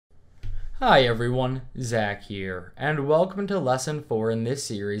Hi everyone, Zach here, and welcome to Lesson 4 in this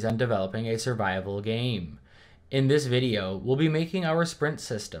series on developing a survival game. In this video, we'll be making our sprint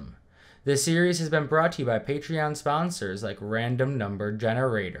system. This series has been brought to you by Patreon sponsors like Random Number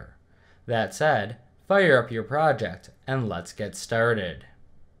Generator. That said, fire up your project, and let's get started.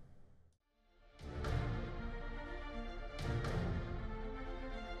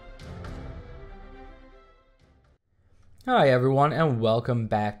 Hi everyone, and welcome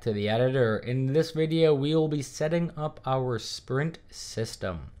back to the editor. In this video we will be setting up our sprint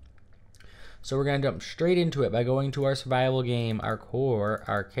system. So we're going to jump straight into it by going to our survival game, our core,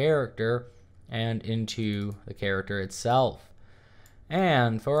 our character, and into the character itself.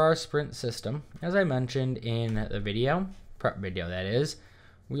 And for our sprint system, as I mentioned in the video, prep video that is,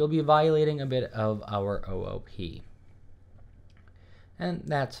 we'll be violating a bit of our OOP. And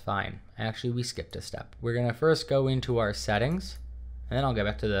that's fine. Actually, we skipped a step. We're going to first go into our settings, and then I'll get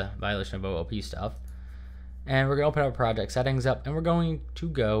back to the violation of OOP stuff. And we're going to open our project settings up, and we're going to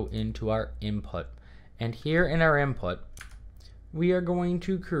go into our input. And here in our input, we are going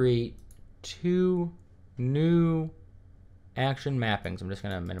to create two new action mappings. I'm just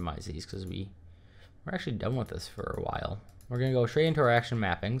going to minimize these because we're actually done with this for a while. We're going to go straight into our action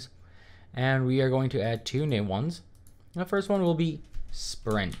mappings, and we are going to add two new ones. The first one will be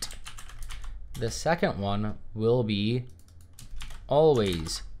sprint. The second one will be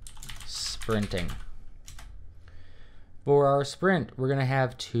always sprinting. For our sprint, we're going to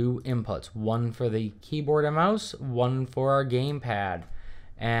have two inputs, one for the keyboard and mouse, one for our gamepad.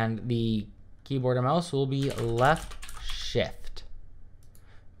 And the keyboard and mouse will be left shift.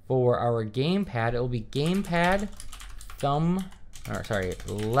 For our gamepad, it will be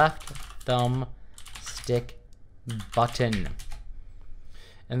left thumb stick button.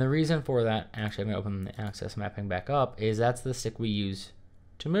 And the reason for that, actually I'm going to open the access mapping back up, is that's the stick we use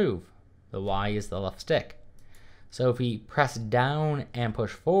to move. The Y is the left stick. So if we press down and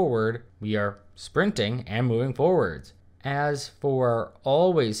push forward, we are sprinting and moving forwards. As for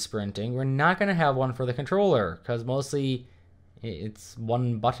always sprinting, we're not going to have one for the controller because mostly it's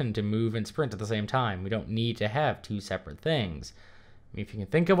one button to move and sprint at the same time. We don't need to have two separate things. If you can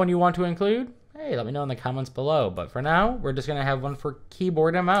think of one you want to include, hey, let me know in the comments below. But for now, we're just going to have one for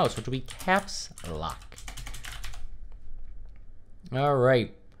keyboard and mouse, which will be caps lock. All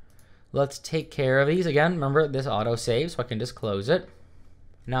right, let's take care of these. Again, remember this auto save, so I can just close it.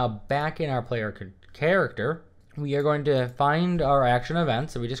 Now back in our player character, we are going to find our action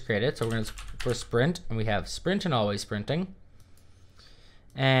events that we just created. So we're going to for sprint, and we have sprint and always sprinting.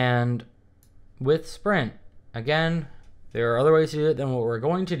 And with sprint, again, there are other ways to do it than what we're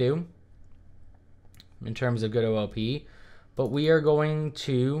going to do in terms of good OOP, but we are going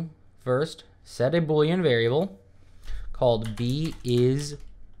to first set a Boolean variable called b is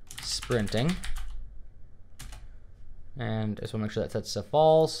sprinting. And I just want to make sure that sets to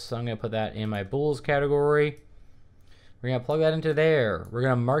false, so I'm going to put that in my bools category. We're going to plug that into there. We're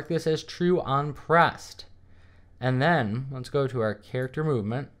going to mark this as true on pressed. And then let's go to our character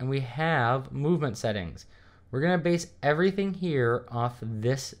movement, and we have movement settings. We're going to base everything here off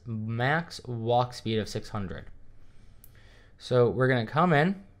this max walk speed of 600. So we're going to come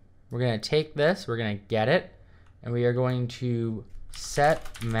in, we're going to take this, we're going to get it, and we are going to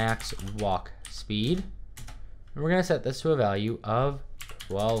set max walk speed. And we're going to set this to a value of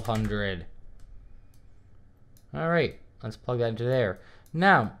 1200. All right, let's plug that into there.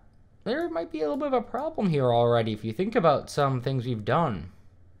 Now, there might be a little bit of a problem here already if you think about some things we've done.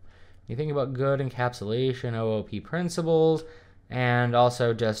 You think about good encapsulation, OOP principles, and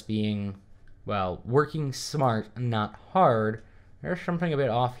also just being, well, working smart, not hard. There's something a bit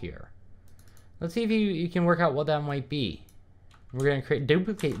off here. Let's see if you can work out what that might be. We're going to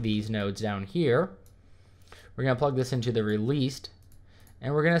duplicate these nodes down here. We're going to plug this into the released,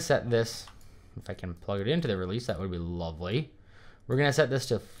 and we're going to set this, if I can plug it into the release, that would be lovely. We're going to set this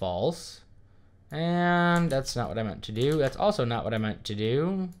to false, and that's not what I meant to do. That's also not what I meant to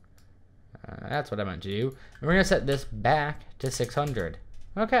do. That's what I meant to do. And we're going to set this back to 600.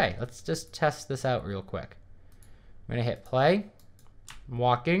 Okay, let's just test this out real quick. I'm going to hit play. I'm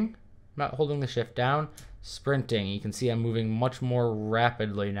walking. I'm not holding the shift down. Sprinting. You can see I'm moving much more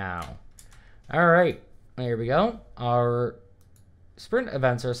rapidly now. All right, there we go. Our sprint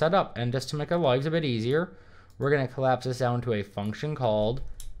events are set up. And just to make our lives a bit easier, we're going to collapse this down to a function called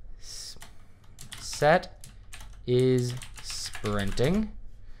set is sprinting.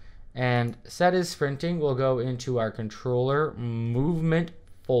 And set is sprinting will go into our controller movement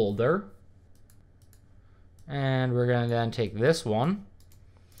folder. And we're going to then take this one,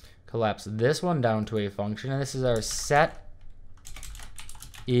 collapse this one down to a function, and this is our set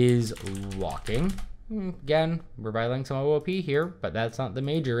is walking. Again, we're violating some OOP here, but that's not the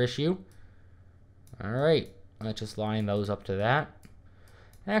major issue. All right, let's just line those up to that.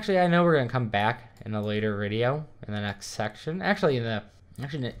 Actually, I know we're gonna come back in a later video in the next section. Actually,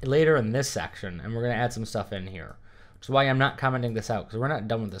 later in this section, and we're gonna add some stuff in here, which is why I'm not commenting this out because we're not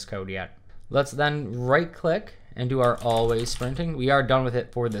done with this code yet. Let's then right-click and do our always sprinting. We are done with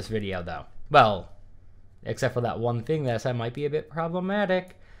it for this video, though. Well, except for that one thing that I said might be a bit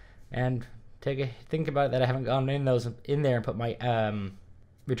problematic, and think about it that I haven't gone in there and put my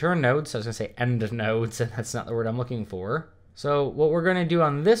return nodes. So I was gonna say end nodes, and that's not the word I'm looking for. So what we're gonna do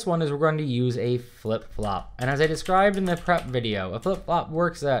on this one is we're going to use a flip-flop. And as I described in the prep video, a flip-flop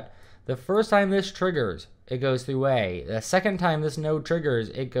works that the first time this triggers, it goes through A. The second time this node triggers,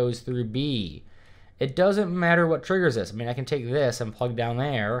 it goes through B. It doesn't matter what triggers this. I mean, I can take this and plug down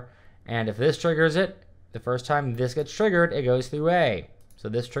there, and if this triggers it, the first time this gets triggered, it goes through A. So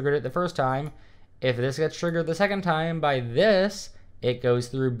this triggered it the first time. If this gets triggered the second time by this, it goes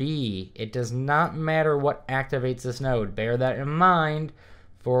through B. It does not matter what activates this node. Bear that in mind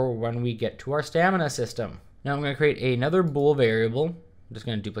for when we get to our stamina system. Now I'm going to create another bool variable. I'm just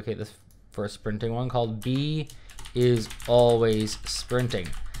going to duplicate this first sprinting one called B is always sprinting.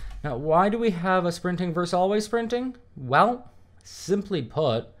 Now, why do we have a sprinting versus always sprinting? Well, simply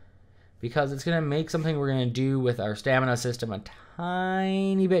put, because it's going to make something we're going to do with our stamina system a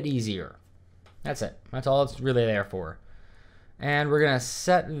tiny bit easier. That's it. That's all it's really there for. And we're going to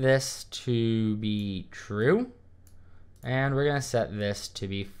set this to be true. And we're going to set this to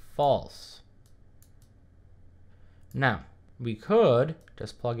be false. Now, we could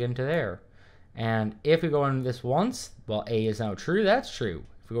just plug into there. And if we go into this once, well, A is now true, that's true.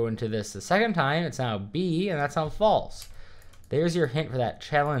 If we go into this the second time, it's now B, and that's now false. There's your hint for that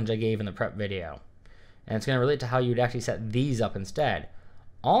challenge I gave in the prep video. And it's going to relate to how you'd actually set these up instead.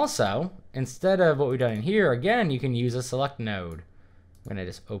 Also, instead of what we've done in here, again, you can use a select node. I'm going to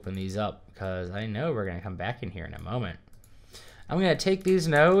just open these up because I know we're going to come back in here in a moment. I'm going to take these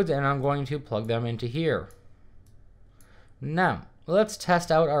nodes and I'm going to plug them into here. Now, let's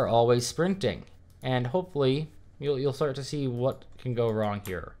test out our always sprinting. And hopefully, you'll start to see what can go wrong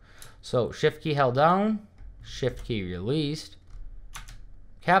here. So, shift key held down, shift key released,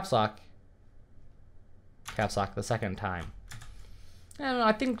 caps lock the second time. And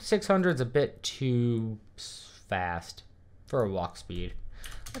I think 600 is a bit too fast for a walk speed.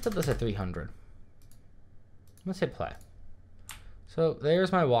 Let's set this at 300. Let's hit play. So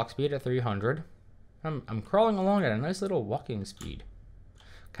there's my walk speed at 300. I'm crawling along at a nice little walking speed.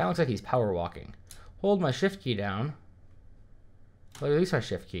 Kind of looks like he's power walking. Hold my shift key down. Release my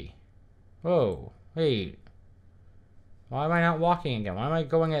shift key. Whoa, wait. Why am I not walking again? Why am I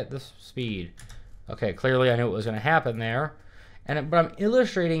going at this speed? Okay, clearly I knew what was going to happen there. And what I'm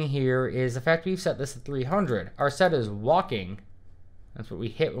illustrating here is the fact we've set this at 300. Our set is walking. That's what we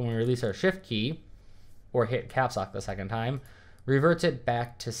hit when we release our shift key, or hit caps lock the second time. Reverts it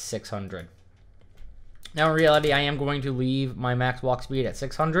back to 600. Now in reality, I am going to leave my max walk speed at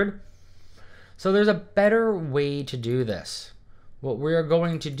 600. So there's a better way to do this. What we are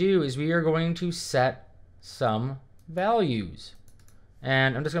going to do is we are going to set some values.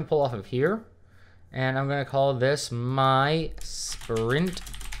 And I'm just going to pull off of here. And I'm going to call this my sprint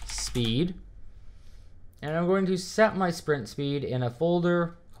speed. And I'm going to set my sprint speed in a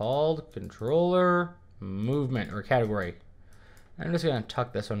folder called controller movement or category. I'm just going to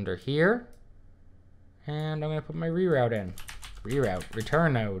tuck this under here. And I'm going to put my reroute in. Reroute,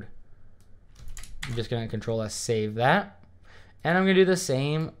 return node. I'm just going to control S, save that. And I'm going to do the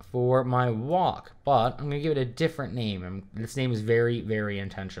same for my walk, but I'm going to give it a different name. And this name is very, very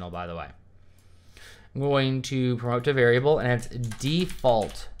intentional, by the way. I'm going to promote to variable, and it's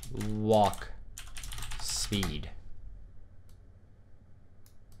default walk speed.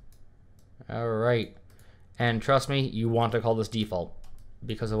 All right. And trust me, you want to call this default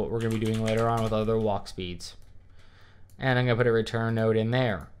because of what we're going to be doing later on with other walk speeds. And I'm going to put a return node in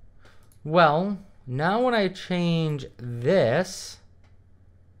there. Well, now when I change this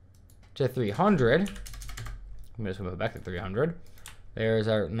to 300, I'm just going to put it back to 300. There's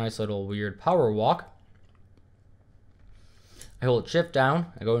our nice little weird power walk. I hold shift down,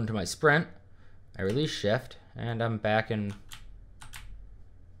 I go into my sprint, I release shift, and I'm back in.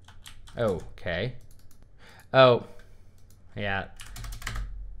 Okay. Oh, yeah.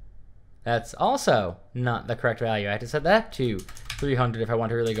 That's also not the correct value. I had to set that to 300 if I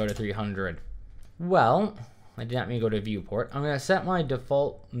want to really go to 300. Well, I did not mean to go to viewport. I'm going to set my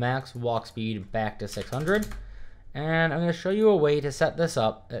default max walk speed back to 600. And I'm going to show you a way to set this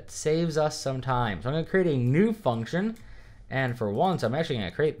up that saves us some time. So I'm going to create a new function. And for once, I'm actually going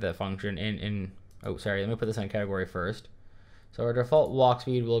to create the function oh, sorry, let me put this in category first. So our default walk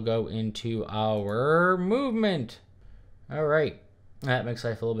speed will go into our movement. All right, that makes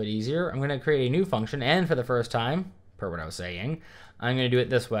life a little bit easier. I'm going to create a new function, and for the first time, per what I was saying, I'm going to do it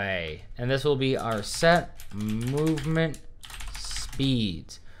this way. And this will be our set movement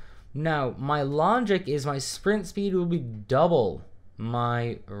speeds. Now, my logic is my sprint speed will be double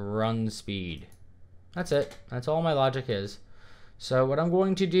my run speed. That's it. That's all my logic is. So what I'm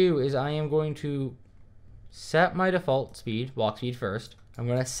going to do is I am going to set my default speed, walk speed first. I'm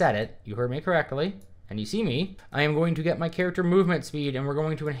going to set it. You heard me correctly, and you see me. I am going to get my character movement speed, and we're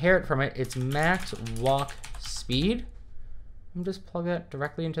going to inherit from it its max walk speed. I'm just plug that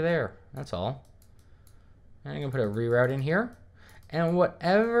directly into there. That's all. And I'm going to put a reroute in here. And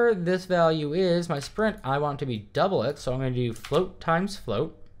whatever this value is, my sprint, I want to be double it. So I'm going to do float times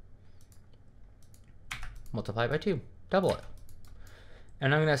float. Multiply it by 2. Double it.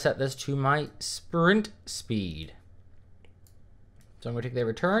 And I'm going to set this to my sprint speed. So I'm going to take the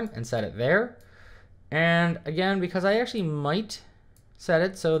return and set it there. And again, because I actually might set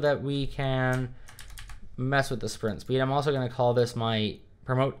it so that we can mess with the sprint speed, I'm also going to call this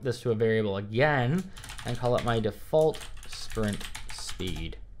promote this to a variable again and call it my default sprint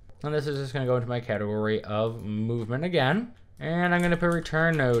speed. And this is just going to go into my category of movement again. And I'm going to put a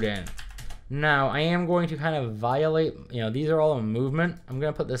return node in. Now, I am going to kind of violate, these are all a movement. I'm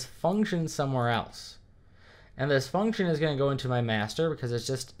going to put this function somewhere else. And this function is going to go into my master because it's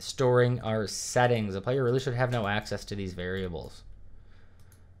just storing our settings. The player really should have no access to these variables.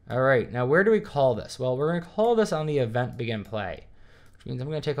 All right, now where do we call this? Well, we're going to call this on the event begin play, which means I'm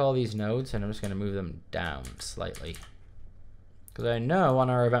going to take all these nodes and I'm just going to move them down slightly. Because I know on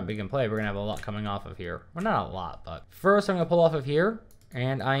our event begin play, we're going to have a lot coming off of here. Well, not a lot, but first I'm going to pull off of here.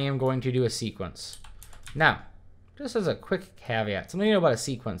 And I am going to do a sequence. Now, just as a quick caveat, something you know about a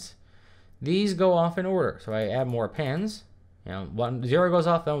sequence. These go off in order. So I add more pins. 0 goes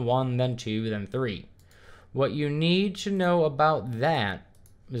off, then 1, then 2, then 3. What you need to know about that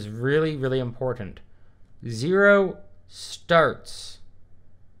is really, really important. 0 starts.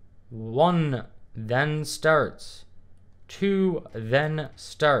 1 then starts. 2 then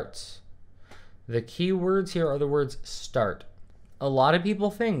starts. The key words here are the words start. A lot of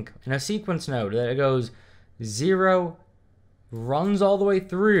people think in a sequence node that it goes 0, runs all the way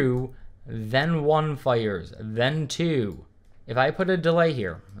through, then 1 fires, then 2. If I put a delay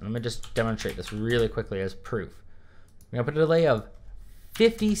here, let me just demonstrate this really quickly as proof. I'm going to put a delay of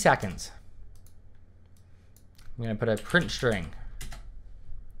 50 seconds. I'm going to put a print string.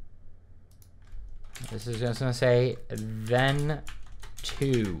 This is just going to say then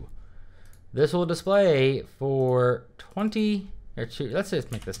 2. This will display for 20 or 2. Let's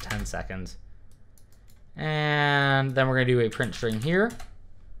just make this 10 seconds. And then we're going to do a print string here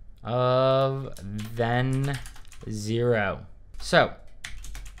of then 0. So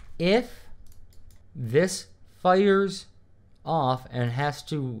if this fires off and has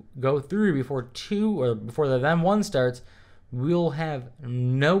to go through before 2 or before the then 1 starts, we'll have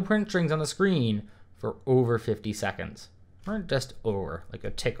no print strings on the screen for over 50 seconds. Or just over, like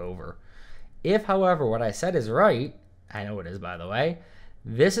a tick over. If, however, what I said is right, I know it is, by the way,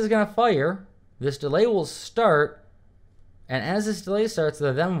 this is going to fire, this delay will start, and as this delay starts,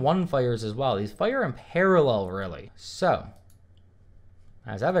 the then 1 fires as well. These fire in parallel, really. So,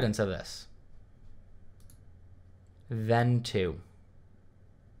 as evidence of this, then 2.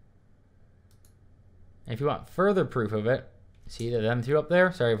 And if you want further proof of it, see the then 2 up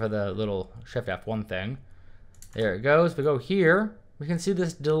there? Sorry for the little Shift F1 thing. There it goes. If we go here, we can see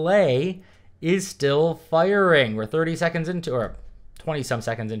this delay is still firing. We're 30 seconds into, or 20 some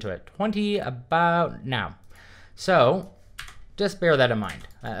seconds into it. 20 about now. So just bear that in mind.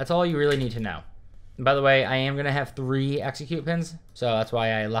 That's all you really need to know. And by the way, I am going to have 3 execute pins, so that's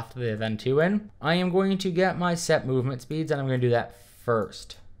why I left the then 2 in. I am going to get my set movement speeds, and I'm going to do that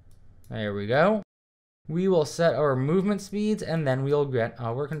first. There we go. We will set our movement speeds, and then we'll get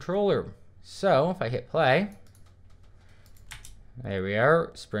our controller. So if I hit play, there we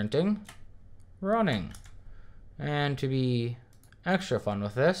are, sprinting, running. And to be extra fun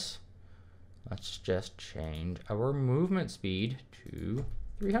with this, let's just change our movement speed to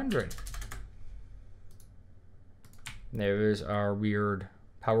 300. There's our weird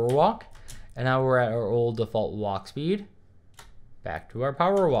power walk. And now we're at our old default walk speed. Back to our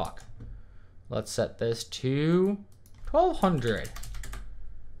power walk. Let's set this to 1200.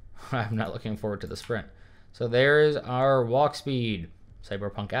 I'm not looking forward to the sprint. So there's our walk speed.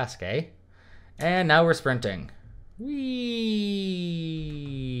 Cyberpunk-esque, eh? And now we're sprinting. Whee!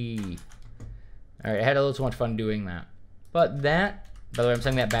 Alright, I had a little too much fun doing that. But that, by the way, I'm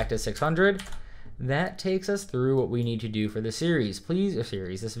setting that back to 600. That takes us through what we need to do for the series.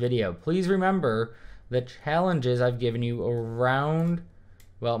 This video. Please remember the challenges I've given you around,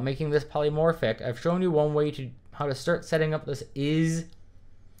 well, making this polymorphic. I've shown you one way to how to start setting up this is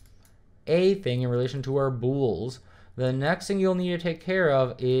a thing in relation to our bools. The next thing you'll need to take care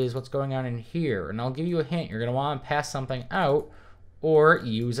of is what's going on in here. And I'll give you a hint. You're going to want to pass something out or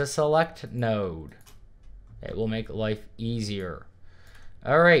use a select node. It will make life easier.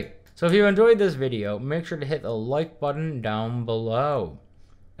 All right. So if you enjoyed this video, make sure to hit the like button down below.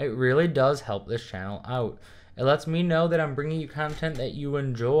 It really does help this channel out. It lets me know that I'm bringing you content that you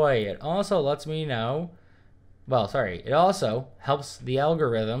enjoy. It also lets me know, it also helps the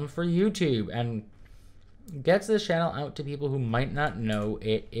algorithm for YouTube and gets this channel out to people who might not know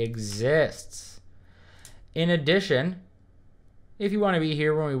it exists. In addition, if you want to be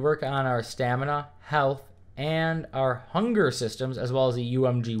here when we work on our stamina, health, and our hunger systems, as well as the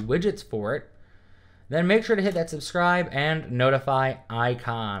UMG widgets for it, then make sure to hit that subscribe and notify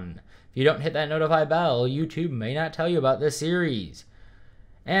icon. If you don't hit that notify bell, YouTube may not tell you about this series.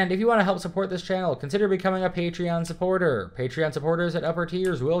 And if you want to help support this channel, consider becoming a Patreon supporter. Patreon supporters at upper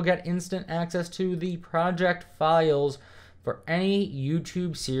tiers will get instant access to the project files for any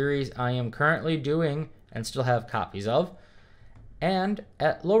YouTube series I am currently doing and still have copies of. And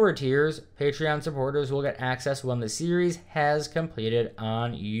at lower tiers, Patreon supporters will get access when the series has completed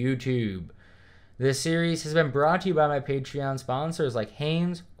on YouTube. This series has been brought to you by my Patreon sponsors like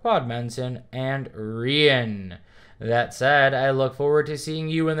Haynes, Quadmenson, and Rian. That said, I look forward to seeing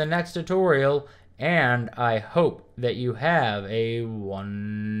you in the next tutorial, and I hope that you have a wonderful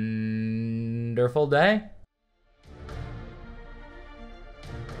day.